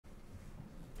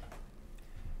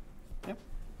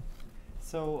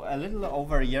So a little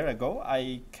over a year ago,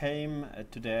 I came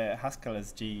to the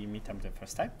haskell.sg meetup the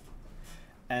first time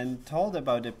and told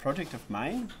about a project of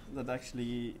mine that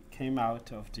actually came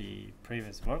out of the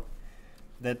previous work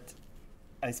that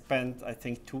I spent, I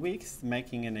think, 2 weeks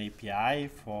making an API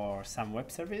for some web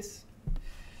service.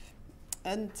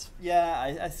 And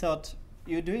yeah, I thought,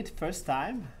 you do it first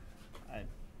time,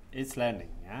 it's learning,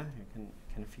 yeah? You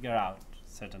can figure out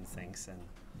certain things, and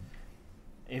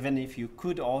even if you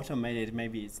could automate it,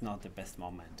 maybe it's not the best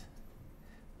moment.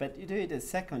 But you do it a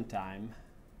second time,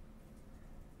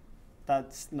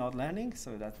 that's not learning,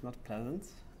 so that's not pleasant.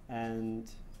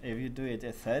 And if you do it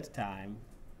a third time,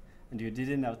 and you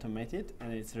didn't automate it,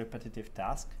 and it's a repetitive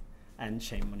task, and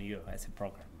shame on you as a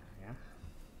programmer, yeah?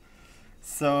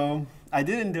 So I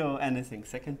didn't do anything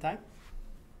second time.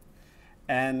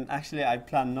 And actually, I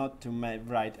plan not to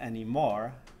write any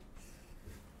more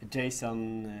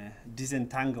JSON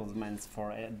disentanglements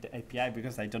for the API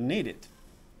because I don't need it.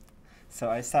 So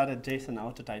I started JSON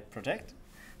Autotype project.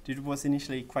 It was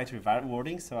initially quite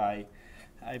rewarding, so I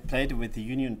played with the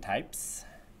union types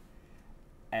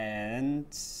and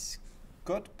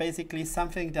got basically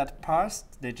something that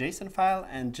parsed the JSON file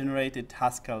and generated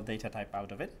Haskell data type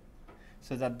out of it,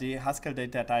 so that the Haskell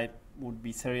data type would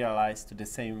be serialized to the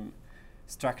same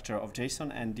structure of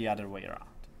JSON and the other way around.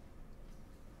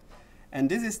 And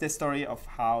this is the story of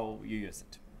how you use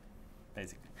it,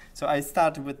 basically. So I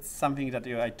started with something that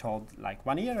I told like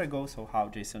 1 year ago, so how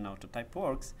JSON Autotype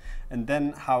works, and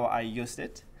then how I used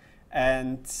it,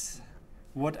 and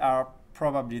what are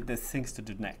probably the things to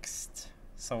do next.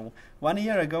 So 1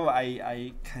 year ago,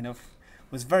 I kind of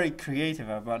was very creative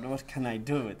about what can I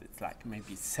do with it, like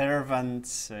maybe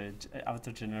servants,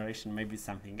 auto-generation, maybe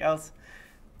something else.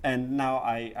 And now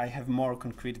I have more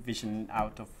concrete vision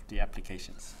out of the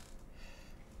applications.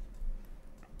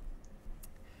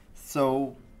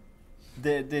 So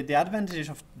the advantage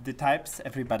of the types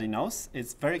everybody knows.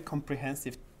 It's very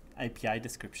comprehensive API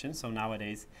description. So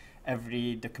nowadays,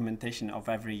 every documentation of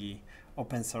every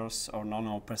open source or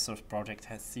non-open source project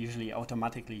has usually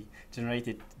automatically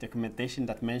generated documentation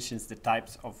that mentions the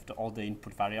types of all the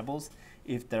input variables.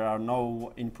 If there are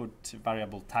no input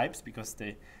variable types, because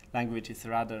the language is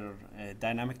rather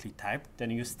dynamically typed,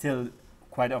 then you still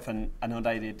quite often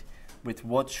annotate it with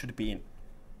what should be in.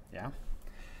 Yeah.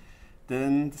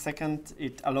 Then the second,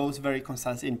 it allows very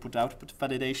concise input-output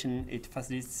validation. It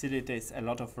facilitates a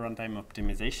lot of runtime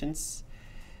optimizations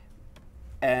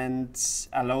and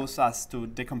allows us to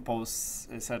decompose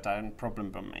certain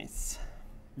problem domains.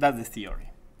 That's the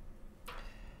theory.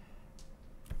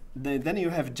 Then you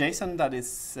have JSON that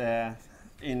is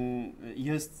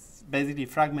used basically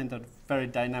fragmented, very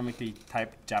dynamically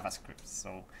typed JavaScript.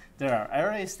 So there are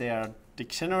arrays, there are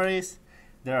dictionaries,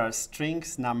 there are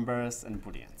strings, numbers, and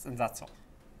booleans, and that's all.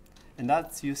 And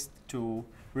that's used to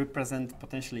represent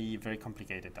potentially very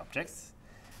complicated objects.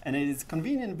 And it is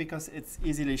convenient because it's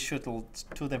easily shuttled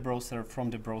to the browser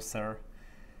from the browser.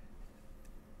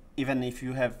 Even if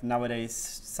you have nowadays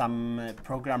some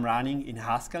program running in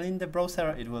Haskell in the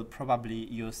browser, it will probably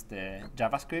use the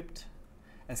JavaScript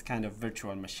as kind of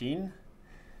virtual machine.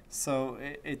 So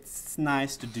it's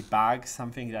nice to debug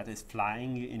something that is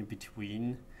flying in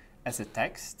between as a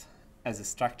text, as a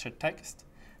structured text.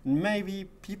 Maybe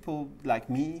people like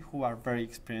me who are very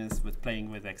experienced with playing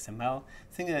with XML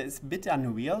think that it's a bit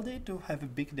unwieldy to have a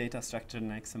big data structure in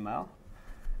XML.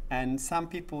 And some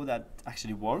people that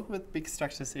actually work with big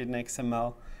structures in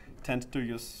XML tend to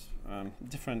use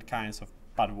different kinds of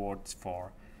bad words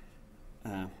for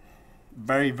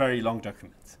very, very long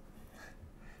documents.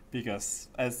 Because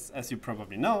as you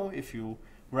probably know, if you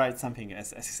write something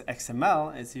as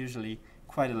XML, it's usually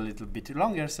quite a little bit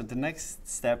longer. So the next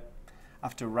step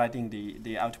after writing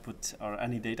the output or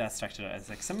any data structure as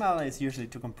XML is usually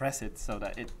to compress it so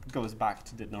that it goes back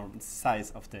to the normal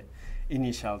size of the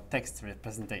initial text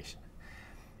representation.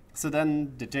 So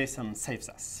then the JSON saves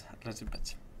us a little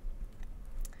bit.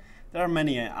 There are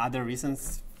many other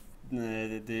reasons.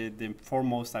 The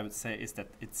foremost, I would say, is that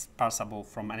it's parsable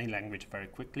from any language very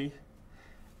quickly,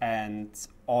 and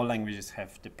all languages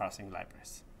have the parsing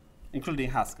libraries,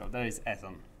 including Haskell. There is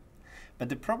JSON. But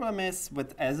the problem is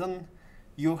with JSON,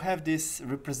 you have this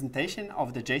representation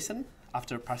of the JSON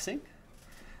after parsing,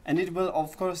 and it will,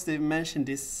 of course, mention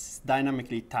this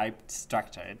dynamically typed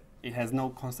structure. It has no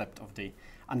concept of the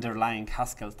underlying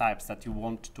Haskell types that you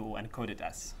want to encode it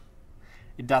as.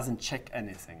 It doesn't check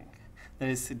anything. There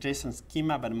is a JSON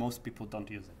schema, but most people don't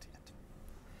use it yet.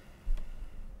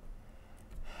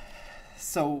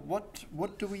 So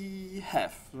what do we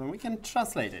have? Well, we can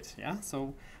translate it, yeah?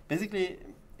 So basically,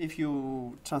 if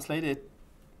you translate it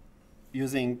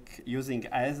using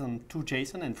JSON to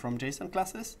JSON and from JSON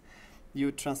classes,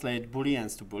 you translate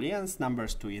booleans to booleans,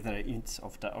 numbers to either ints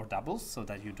or doubles, so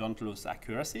that you don't lose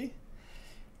accuracy,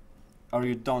 or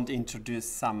you don't introduce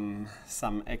some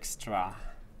extra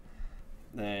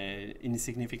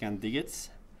insignificant digits.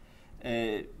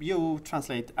 You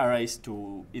translate arrays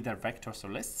to either vectors or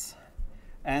lists,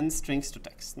 and strings to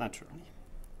text, naturally.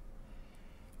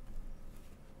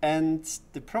 And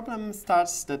the problem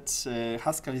starts that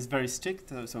Haskell is very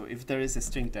strict, so if there is a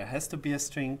string, there has to be a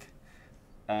string.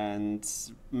 And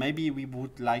maybe we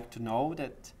would like to know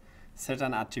that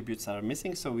certain attributes are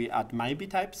missing, so we add maybe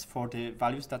types for the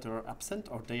values that are absent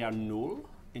or they are null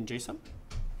in JSON.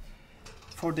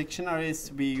 For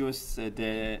dictionaries, we use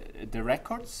the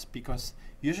records, because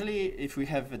usually if we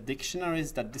have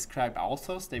dictionaries that describe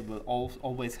authors, they will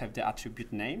always have the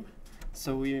attribute name.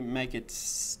 So we make it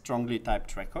strongly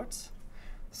typed records.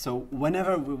 So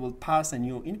whenever we will pass a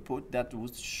new input that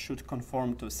should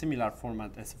conform to a similar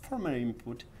format as a former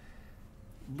input,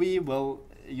 we will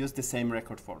use the same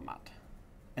record format.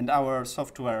 And our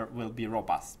software will be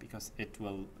robust because it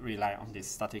will rely on these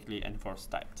statically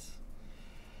enforced types.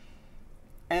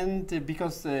 And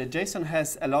because JSON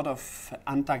has a lot of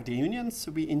untagged unions,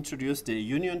 we introduced the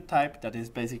union type that is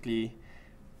basically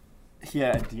here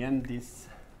at the end, this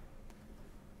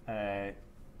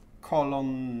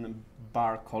colon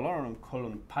bar colon,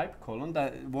 colon pipe colon,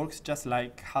 that works just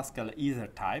like Haskell either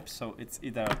type. So it's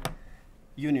either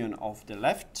union of the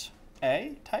left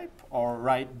A type or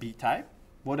right B type.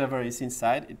 Whatever is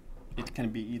inside, it can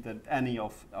be either any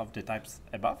of the types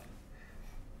above.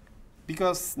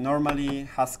 Because normally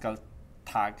Haskell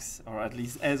tags, or at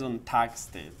least JSON tags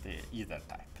the either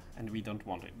type, and we don't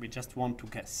want it. We just want to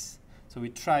guess. So we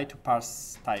try to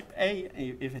parse type A.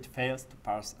 If it fails to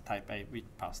parse type A, we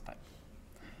parse type.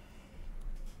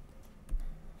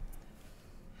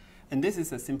 And this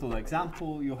is a simple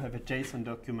example. You have a JSON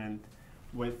document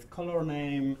with color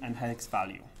name and hex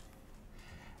value.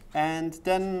 And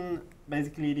then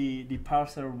basically the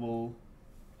parser will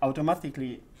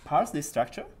automatically parse this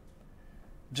structure,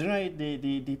 generate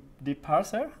the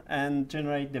parser, and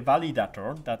generate the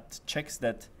validator that checks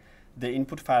that the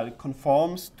input file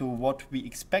conforms to what we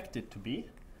expect it to be,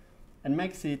 and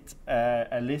makes it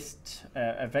a list,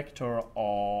 a vector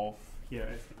of, here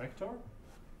is the vector,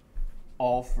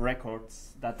 of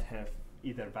records that have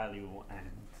either value and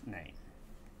name.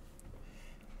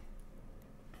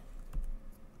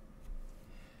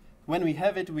 When we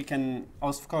have it, we can,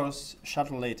 of course,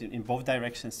 shuttle it in both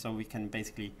directions, so we can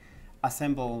basically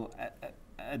assemble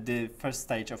at the first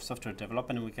stage of software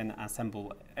development, we can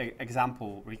assemble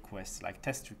example requests, like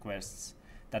test requests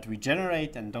that we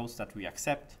generate and those that we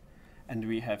accept, and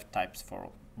we have types for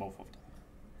both of them.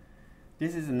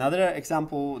 This is another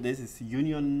example. This is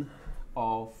union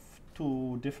of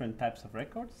two different types of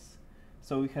records.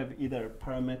 So we have either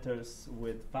parameters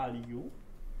with value,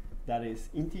 that is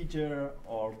integer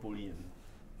or boolean,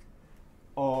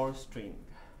 or string.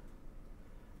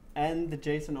 And the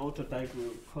JSON autotype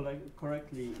will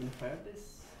correctly infer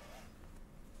these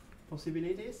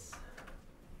possibilities.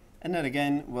 And then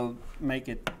again, we'll make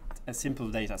it a simple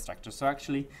data structure. So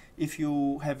actually, if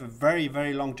you have a very,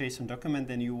 very long JSON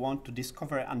document and you want to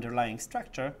discover underlying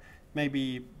structure,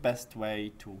 maybe best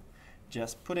way to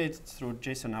just put it through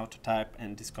JSON autotype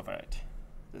and discover it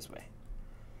this way.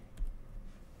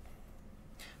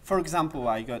 For example,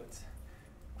 I got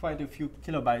quite a few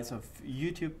kilobytes of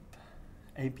YouTube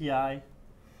API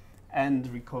and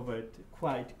recovered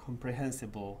quite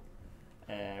comprehensible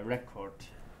record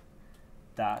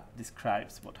that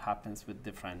describes what happens with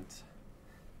different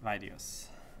videos.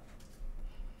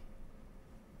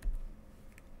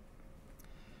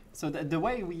 So the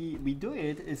way we do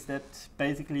it is that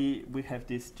basically we have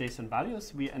these JSON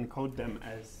values, we encode them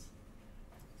as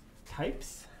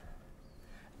types,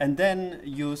 and then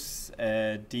use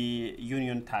the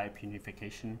union type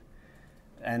unification.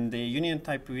 And the union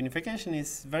type unification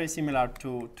is very similar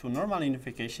to normal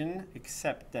unification,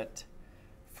 except that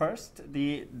first,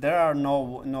 there are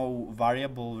no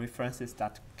variable references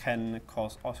that can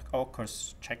cause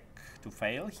occurs check to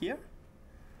fail here.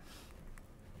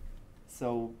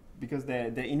 So because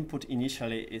the input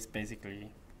initially is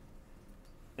basically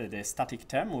the static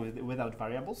term without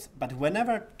variables, but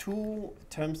whenever two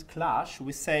terms clash,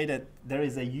 we say that there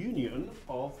is a union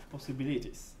of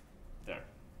possibilities there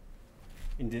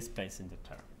in this place in the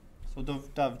term. So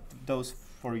those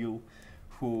for you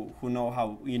who know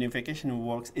how unification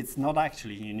works, it's not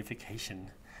actually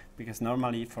unification, because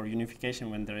normally for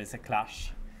unification, when there is a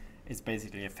clash, it's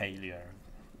basically a failure.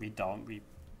 We don't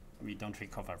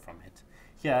recover from it.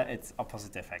 Here it's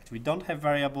opposite effect. We don't have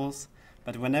variables,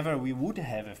 But whenever we would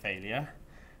have a failure,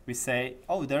 we say,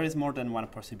 oh, there is more than one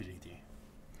possibility.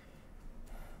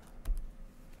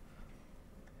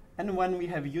 And when we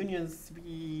have unions,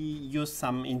 we use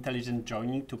some intelligent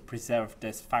joining to preserve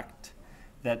this fact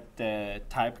that the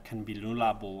type can be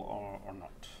nullable or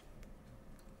not.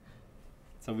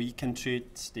 So we can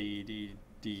treat the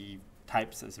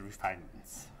types as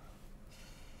refinements.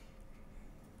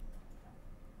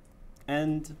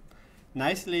 And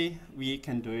nicely, we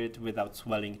can do it without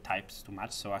swelling types too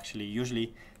much. So actually,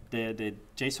 usually, the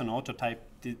JSON autotype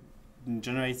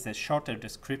generates a shorter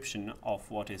description of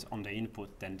what is on the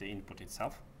input than the input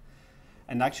itself.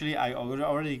 And actually, I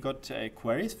already got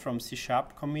queries from C#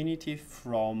 community,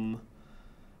 from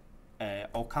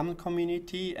OCaml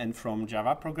community, and from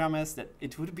Java programmers that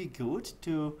it would be good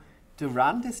to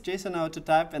run this JSON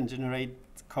autotype and generate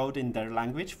code in their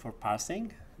language for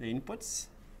parsing the inputs.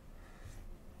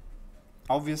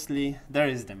 Obviously, there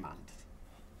is demand.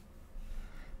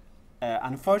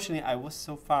 Unfortunately, I was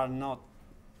so far not,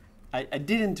 I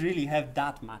didn't really have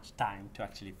that much time to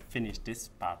actually finish this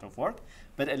part of work,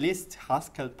 but at least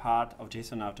Haskell part of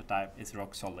JSON autotype is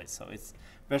rock solid. So it's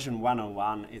version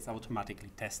 101, it's automatically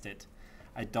tested.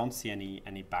 I don't see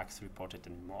any bugs reported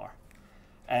anymore.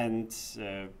 And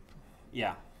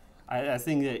yeah, I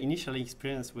think the initial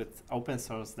experience with open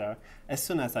source there, as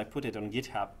soon as I put it on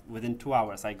GitHub, within 2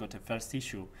 hours I got a first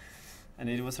issue, and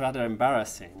it was rather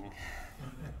embarrassing.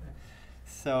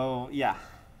 So yeah.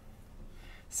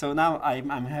 So now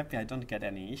I'm happy I don't get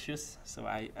any issues. So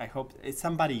I hope if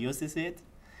somebody uses it,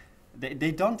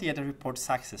 they don't yet report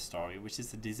success story, which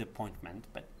is a disappointment,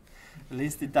 but at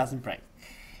least it doesn't break.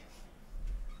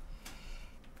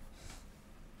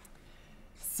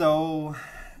 So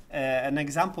an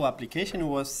example application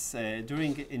was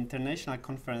during International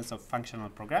Conference of Functional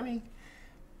Programming.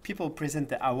 People present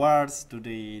the awards to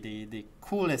the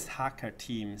coolest hacker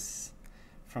teams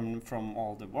from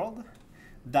all the world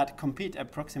that compete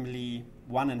approximately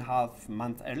 1.5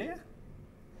 months earlier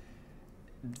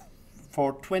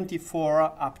for 24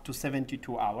 up to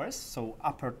 72 hours. So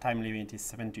upper time limit is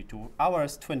 72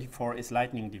 hours, 24 is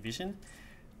lightning division,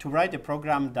 to write a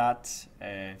program that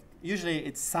usually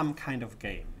it's some kind of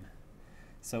game.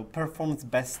 So performs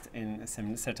best in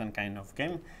some certain kind of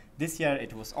game. This year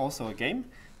it was also a game,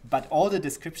 but all the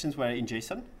descriptions were in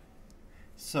JSON.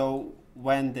 So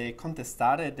when the contest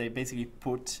started, they basically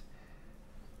put,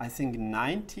 I think,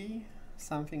 90,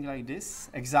 something like this,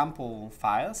 example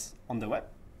files on the web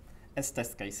as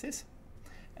test cases.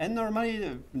 And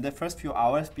normally the first few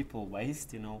hours people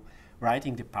waste,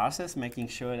 writing the parsers, making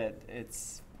sure that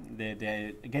it's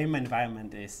the game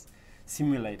environment is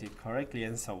simulated correctly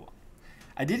and so on.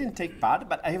 I didn't take part,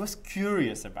 but I was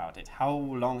curious about it,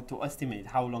 to estimate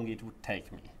how long it would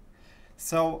take me.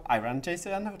 So I ran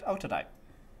JSON Autotype.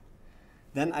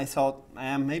 Then I thought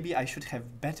maybe I should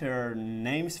have better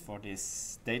names for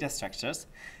these data structures.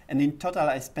 And in total,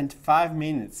 I spent 5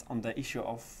 minutes on the issue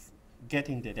of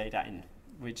getting the data in,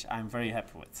 which I'm very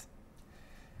happy with.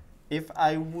 If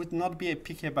I would not be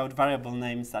picky about variable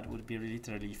names, that would be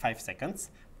literally 5 seconds,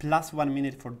 plus 1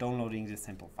 minute for downloading the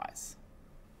sample files.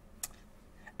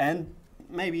 And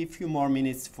maybe a few more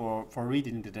minutes for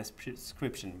reading the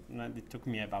description. It took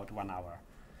me about 1 hour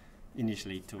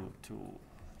initially to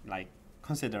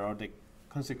consider all the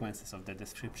consequences of the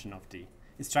description of the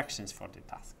instructions for the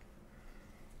task.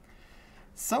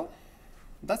 So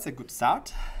that's a good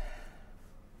start.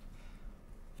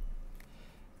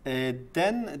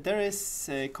 Then there is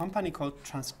a company called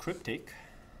Transcriptic.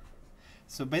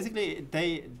 So basically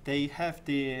they have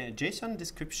the JSON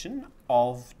description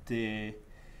of the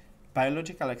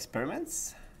biological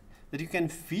experiments that you can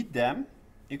feed them,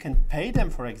 you can pay them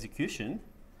for execution,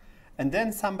 and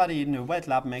then somebody in the wet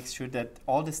lab makes sure that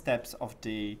all the steps of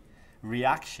the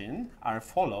reaction are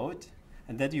followed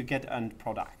and that you get end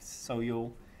products. So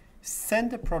you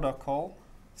send a protocol.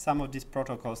 Some of these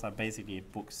protocols are basically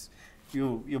books.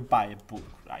 You buy a book,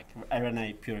 like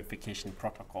RNA purification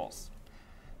protocols.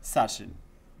 Such a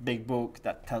big book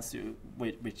that tells you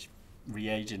which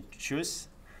reagent to choose,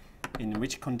 in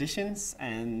which conditions,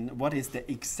 and what is the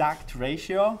exact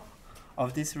ratio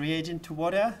of this reagent to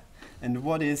water, and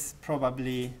what is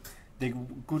probably the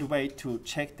good way to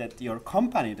check that your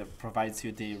company that provides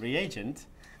you the reagent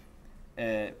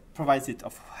provides it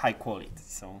of high quality.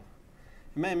 So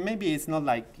maybe it's not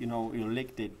like you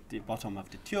lick the bottom of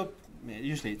the tube.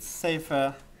 Usually it's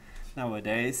safer.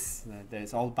 Nowadays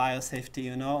there's all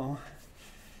biosafety,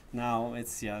 Now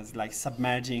it's like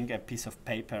submerging a piece of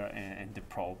paper in the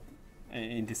probe,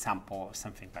 in the sample or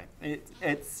something like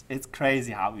that. It's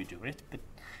crazy how we do it, but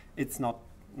it's not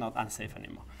unsafe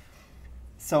anymore.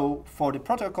 So for the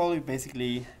protocol, you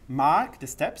basically mark the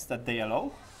steps that they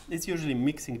allow. It's usually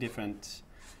mixing different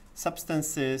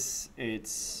substances.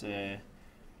 It's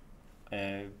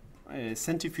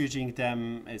centrifuging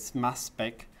them. It's mass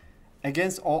spec.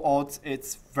 Against all odds,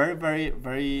 it's very, very,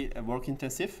 very work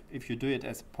intensive if you do it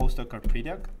as postdoc or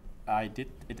predoc. I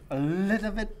did it a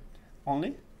little bit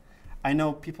only. I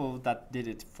know people that did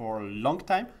it for a long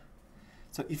time.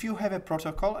 So if you have a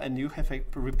protocol and you have a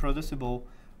reproducible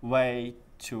way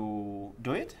to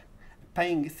do it,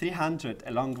 paying 300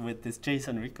 along with this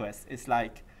JSON request is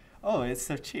like, oh, it's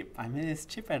so cheap. I mean, it's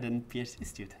cheaper than PhD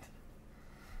student.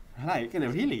 Like,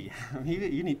 really,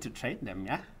 you need to train them,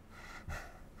 yeah?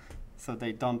 So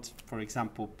they don't, for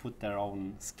example, put their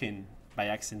own skin by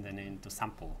accident into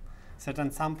sample. Certain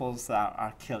samples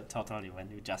are killed totally when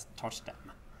you just touch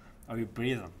them or you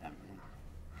breathe on them. You know?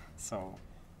 So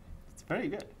it's very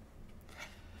good.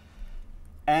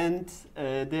 And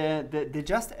the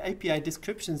just API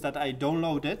descriptions that I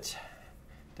downloaded,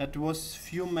 that was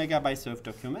few megabytes of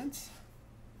documents.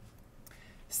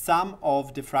 Some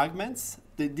of the fragments,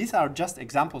 these are just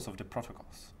examples of the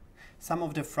protocols. Some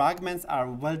of the fragments are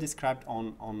well described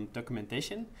on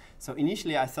documentation. So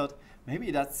initially I thought maybe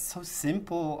that's so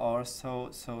simple or so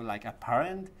like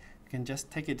apparent. You can just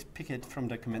pick it from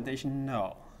documentation.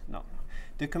 No.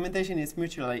 Documentation is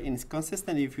mutually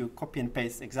inconsistent. If you copy and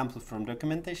paste examples from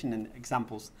documentation and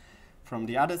examples from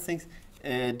the other things,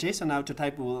 JSON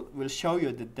Autotype will show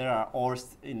you that there are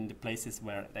ORs in the places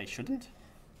where they shouldn't.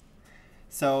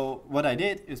 So what I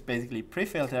did is basically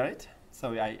pre-filter it.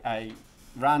 So I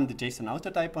ran the JSON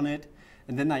Autotype on it,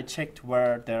 and then I checked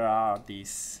where there are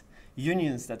these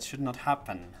unions that should not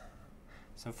happen.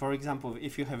 So for example,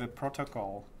 if you have a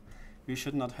protocol, you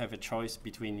should not have a choice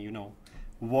between, you know,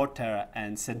 water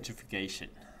and centrifugation,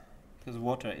 because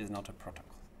water is not a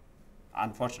protocol,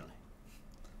 unfortunately.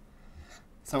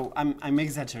 So I'm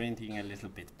exaggerating a little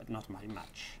bit, but not very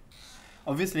much.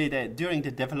 Obviously, during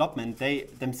the development, they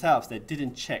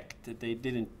didn't check, they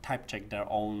didn't type check their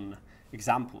own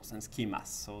examples and schemas,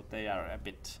 so they are a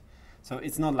bit, so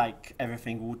it's not like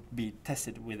everything would be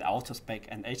tested with autospec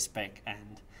and hspec,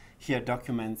 and here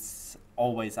documents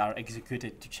always are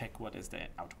executed to check what is the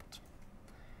output.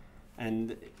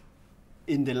 And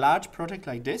in the large project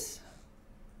like this,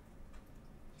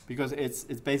 because it's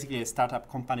basically a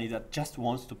startup company that just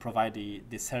wants to provide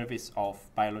the service of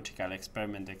biological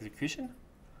experiment execution,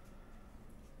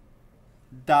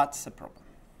 that's a problem.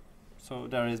 So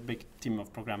there is a big team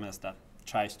of programmers that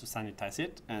tries to sanitize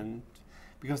it, and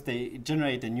because they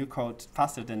generate a new code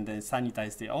faster than they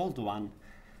sanitize the old one,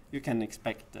 you can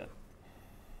expect that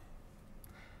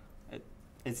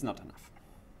it's not enough.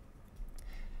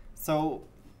 So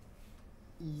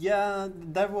yeah,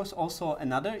 there was also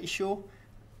another issue.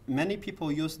 Many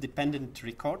people use dependent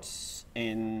records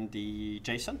in the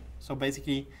JSON. So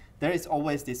basically, there is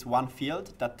always this one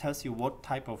field that tells you what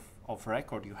type of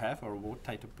record you have or what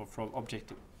type of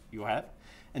object you have.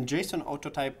 And JSON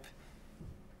Autotype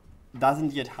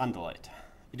doesn't yet handle it.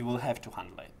 It will have to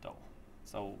handle it, though.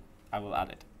 So I will add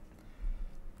it.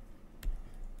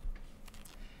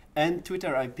 And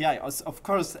Twitter API. Of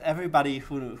course, everybody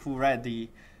who read the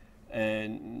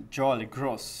Joel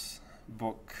Gross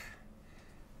book,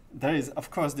 there is, of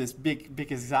course, this big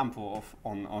example of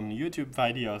on YouTube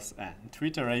videos and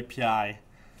Twitter API.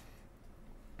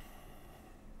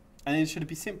 And it should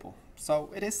be simple.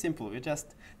 So it is simple. You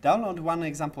just download one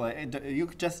example. You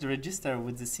just register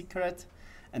with the secret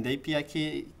and the API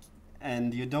key,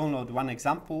 and you download one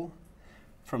example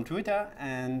from Twitter,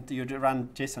 and you run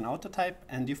JSON Autotype,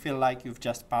 and you feel like you've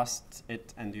just passed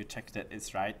it, and you check that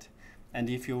it's right. And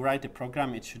if you write a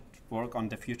program, it should work on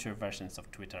the future versions of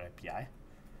Twitter API,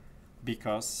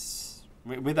 because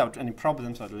without any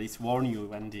problems, or at least warn you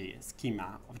when the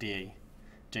schema of the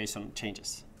JSON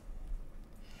changes.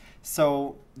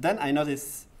 So then I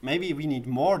noticed maybe we need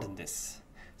more than this.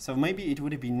 So maybe it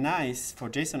would be nice for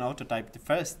JSON Autotype to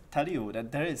first tell you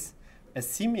that there is a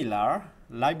similar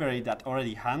library that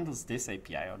already handles this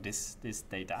API or this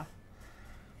data.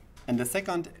 And the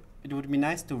second, it would be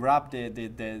nice to wrap the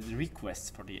requests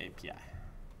for the API.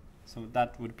 So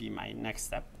that would be my next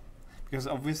step. Because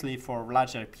obviously for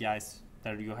large APIs,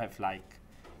 there you have like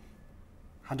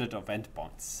hundreds of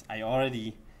endpoints. I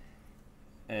already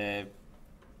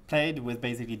played with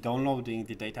basically downloading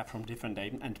the data from different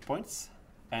endpoints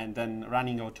and then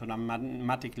running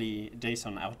automatically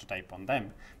JSON Autotype on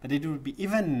them. But it would be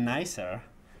even nicer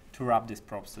to wrap this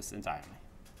process entirely.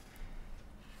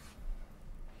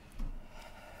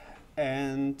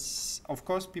 And of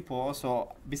course, people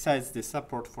also, besides the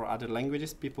support for other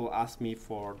languages, people ask me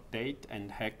for date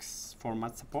and hex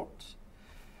format support.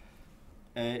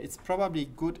 it's probably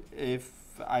good if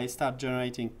I start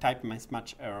generating type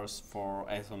mismatch errors for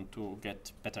JSON to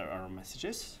get better error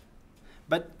messages.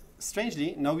 But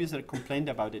strangely, no user complained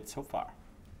about it so far.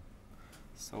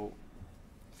 So,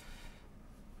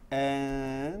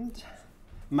 and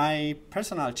my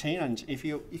personal challenge, if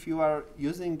you are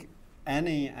using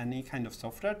any kind of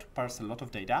software to parse a lot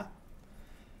of data,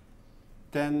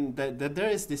 then there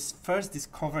is this first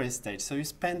discovery stage. So you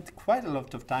spend quite a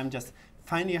lot of time just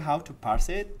finding how to parse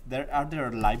it. Are there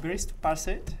libraries to parse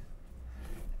it?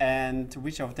 And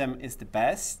which of them is the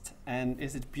best? And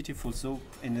is it beautiful soup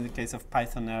in the case of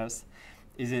Pythoners?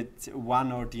 Is it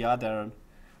one or the other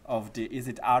of the, is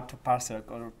it R2Parsec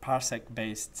or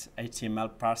Parsec-based HTML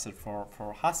parser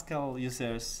for Haskell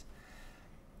users?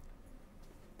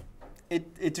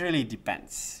 It really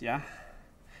depends, yeah?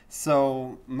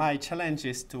 So my challenge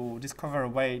is to discover a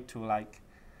way to like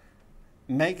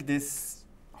make this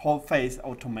whole phase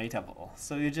automatable.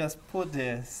 So you just put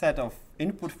the set of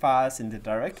input files in the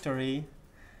directory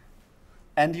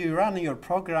and you run your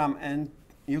program and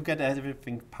you get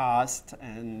everything passed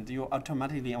and you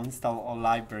automatically install all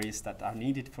libraries that are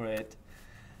needed for it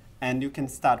and you can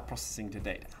start processing the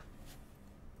data.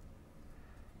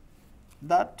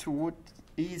 That would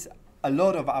ease a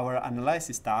lot of our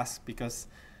analysis tasks because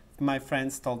my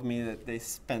friends told me that they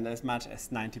spend as much as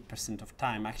 90% of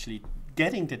time actually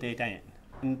getting the data in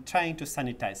and trying to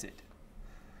sanitize it.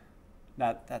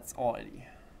 That's already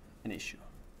an issue.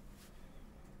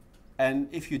 And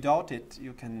if you doubt it,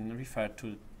 you can refer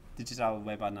to Digital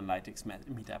Web Analytics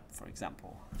Meetup, for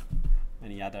example,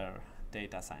 many other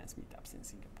data science meetups in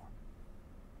Singapore.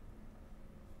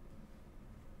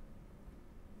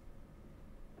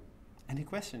 Any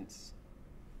questions?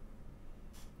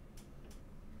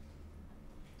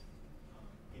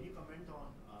 Can you comment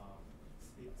on,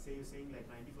 say you're saying like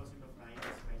 90% of time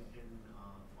is spent in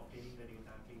obtaining the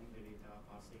data, cleaning the data,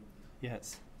 parsing?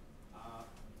 Yes.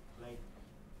 Like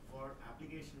for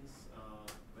applications,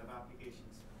 web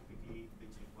applications typically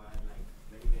which require like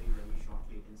very short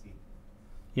latency.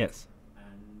 Yes.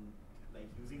 And like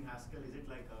using Haskell, is it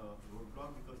like a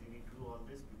roadblock because you need to do all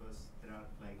this because there are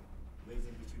like ways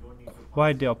in which you don't need to parse?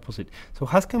 Quite the opposite. So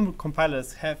Haskell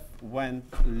compilers have went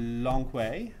a long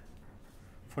way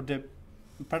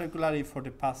particularly for the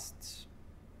past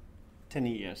 10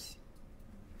 years.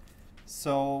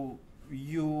 So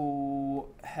you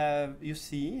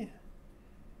see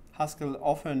Haskell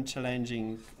often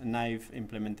challenging naive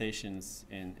implementations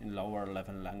in lower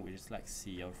level languages like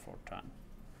C or Fortran.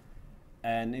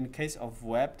 And in case of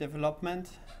web development,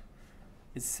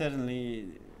 it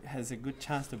certainly has a good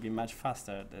chance to be much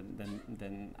faster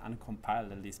than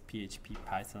uncompiled, at least PHP,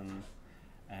 Python,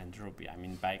 and Ruby. I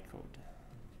mean bytecode.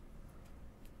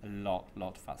 A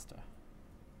lot faster.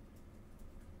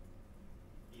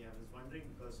 Yeah, I was wondering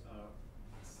because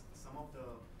some of the,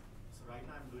 so right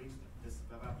now I'm doing this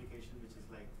web application which is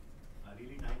like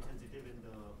really time sensitive in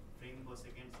the frame per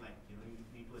second. Like, you know, you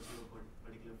need to achieve a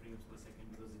particular frames per second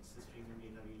because it's streaming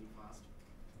data really fast.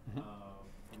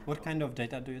 Mm-hmm. What kind of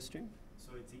data do you stream?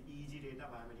 So it's the EEG data,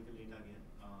 biomedical data again.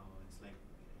 It's like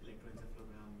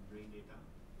electroencephalogram, brain data.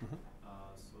 Mm-hmm.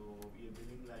 So we are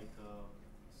building like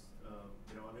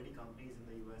there are already companies in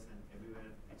the US and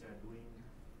everywhere which are doing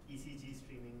ECG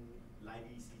streaming, live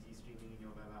ECG streaming in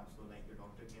your web app. So like your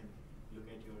doctor can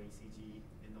look at your ECG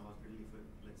in the hospital if you're,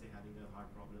 let's say, having a heart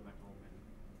problem at home and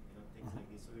things like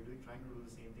this. So we're trying to do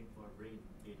the same thing for brain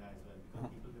data as well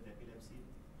because people with epilepsy,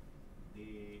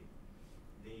 they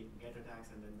get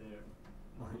attacks and then their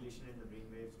modulation in the brain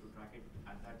waves to track it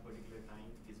at that particular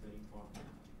time is very important.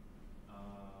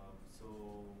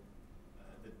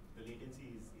 The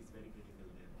latency is very critical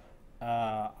there.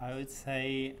 I would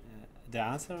say the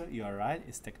answer, you are right,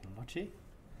 is technology.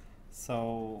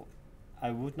 So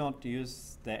I would not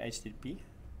use the HTTP.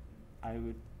 I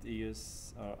would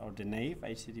use, or the naive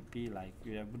HTTP, like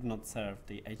I would not serve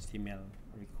the HTML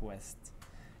request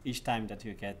each time that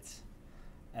you get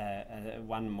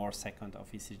 1 more second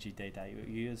of ECG data. You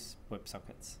use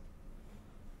WebSockets.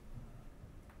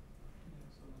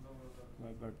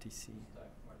 WebRTC.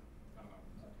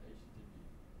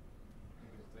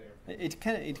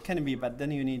 It can be, but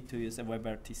then you need to use a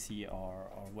WebRTC or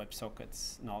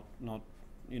WebSockets, not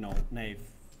naive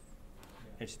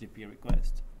HTTP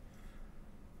request.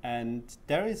 And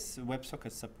there is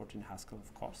WebSocket support in Haskell,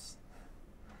 of course.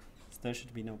 So there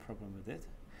should be no problem with it.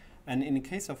 And in the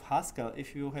case of Haskell,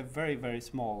 if you have very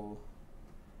small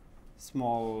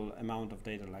amount of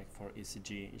data, like for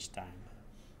ECG each time,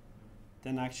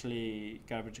 then actually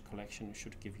garbage collection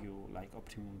should give you like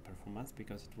optimum performance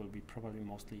because it will be probably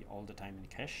mostly all the time in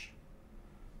cache.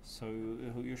 So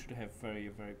you should have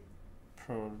very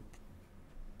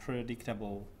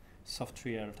predictable soft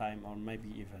real time or maybe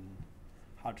even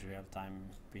hard real time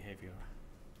behavior.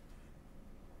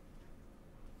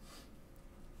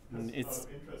 Just out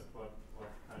of interest, what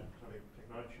kind of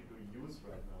technology do you use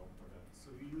right now for that?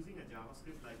 So we're using a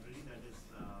JavaScript library that is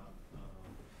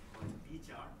called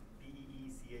tchart,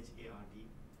 T-E-E-C-H-A-R-T.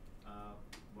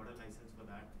 Bought a license for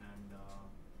that, and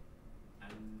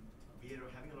we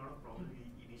are having a lot of problems. We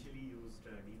initially used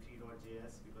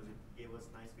d3.js because it gave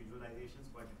us nice visualizations,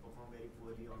 but it performed very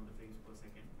poorly on the frames per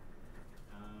second.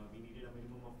 We needed a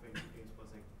minimum of 20 frames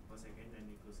per second, and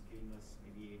it was giving us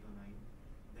maybe 8 or 9.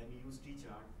 Then we used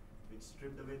tchart, which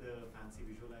stripped away the fancy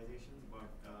visualizations,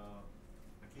 but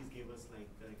at least gave us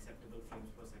like acceptable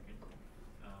frames per second.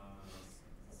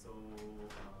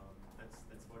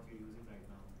 That's what we're using right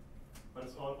now. But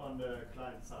it's all on the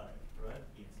client side, right?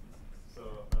 Yes.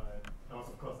 So I was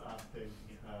of course asking,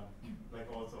 like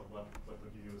also what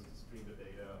would you use to stream the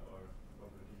data, or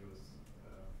what would you use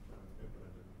to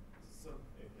implement an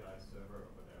API server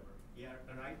or whatever? Yeah,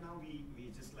 right now we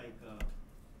just like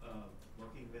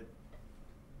working with.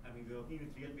 We're working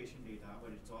with real patient data,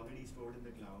 but it's already stored in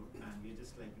the cloud, and we're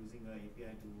just like using an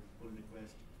API to pull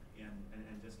request and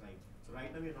just like, so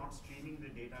right now we're not streaming the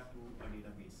data to a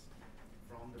database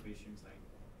from the patient side.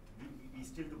 We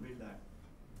still to build that.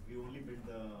 We only build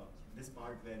this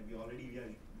part where we already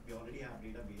have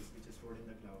database which is stored in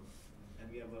the cloud, and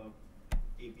we have a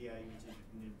API which is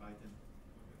written in Python,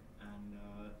 and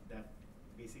that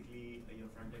basically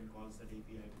your front end calls that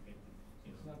API to get.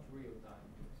 It's not real time.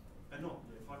 No,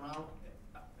 for now,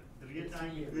 the real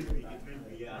time it will be,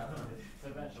 yeah.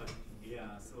 Eventually.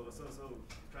 Yeah, so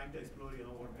trying to explore,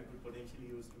 what we could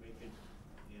potentially use to make it,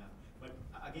 yeah. But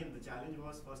again, the challenge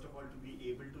was first of all to be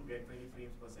able to get 20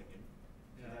 frames per second.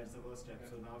 Yeah. That's the first step. Okay.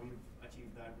 So now we've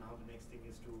achieved that. Now the next thing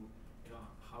is to,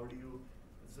 how do you?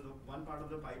 So the one part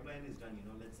of the pipeline is done.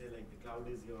 Let's say like the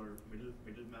cloud is your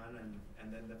middleman, and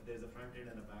then there's a front end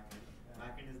and a back end. Yeah.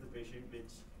 Back end is the patient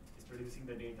which is producing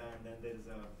the data, and then there's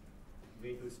a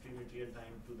way to stream it real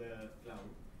time to the cloud,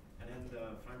 and then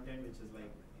the front end, which is like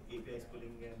APIs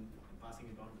pulling and passing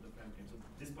it on to the front end. So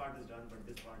this part is done, but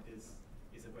this part is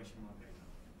a question mark right now.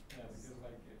 Yeah, because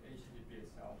like HTTP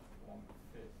itself won't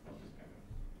fit this kind of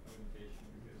communication,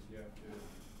 because you have to,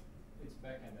 it's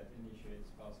backend that initiates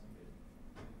passing the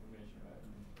information, right?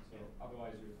 So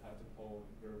otherwise you would have to pull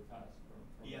very fast from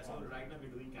yeah. So right now we're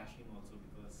doing caching also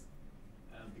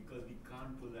because we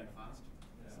can't pull that fast.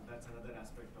 Yeah. So that's another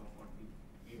aspect of what we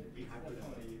have to do.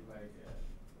 Definitely like a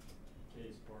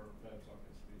case for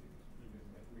WebSockets, because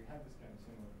like we have this kind of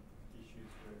similar issues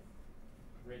with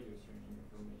radio streaming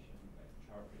information, like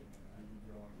charting and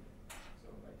drawing.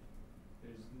 So like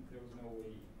there was no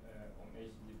way on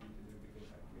HTTP to do, because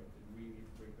like you have to really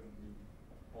frequently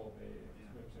call the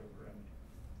web server, and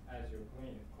as your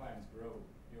clients grow,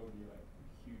 you'll be like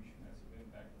huge massive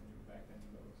impact on your backend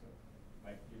load. So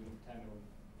like even 10 or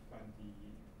 20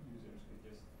 users could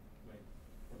just like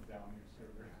put down your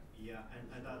server. Yeah,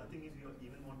 and the other thing is we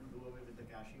even want to do away with the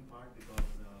caching part, because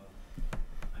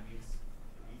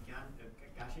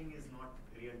caching is not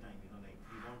real time. Like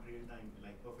we want real time,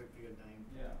 like perfect real time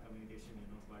communication.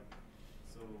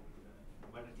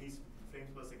 But at least frames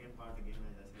per second part, again,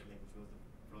 as I said, like which was the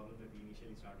problem that we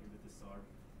initially started with this sort.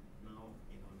 Now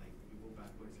like we go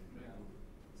backwards and try to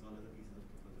solve other pieces of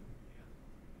the puzzle. Yeah.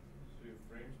 So your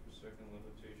frames per second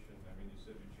limitation, you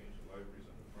said you changed the libraries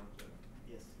on the front end.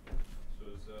 Yes.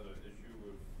 So is that an issue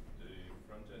with the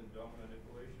front end DOM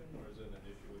manipulation, or is it an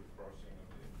issue with processing of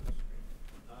the input stream?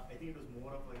 I think it was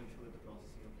more of an issue with the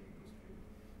processing of the input stream.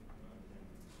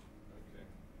 Okay.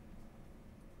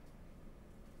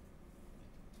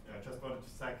 Yeah, I just wanted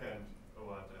to second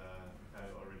what I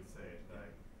already said.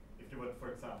 Like, if you would,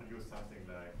 for example, use something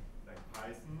like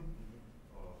Python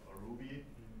or Ruby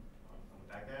on the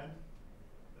back end,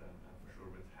 then for sure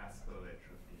with Haskell it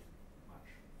should be much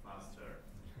faster.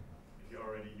 If you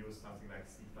already use something like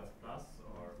C++,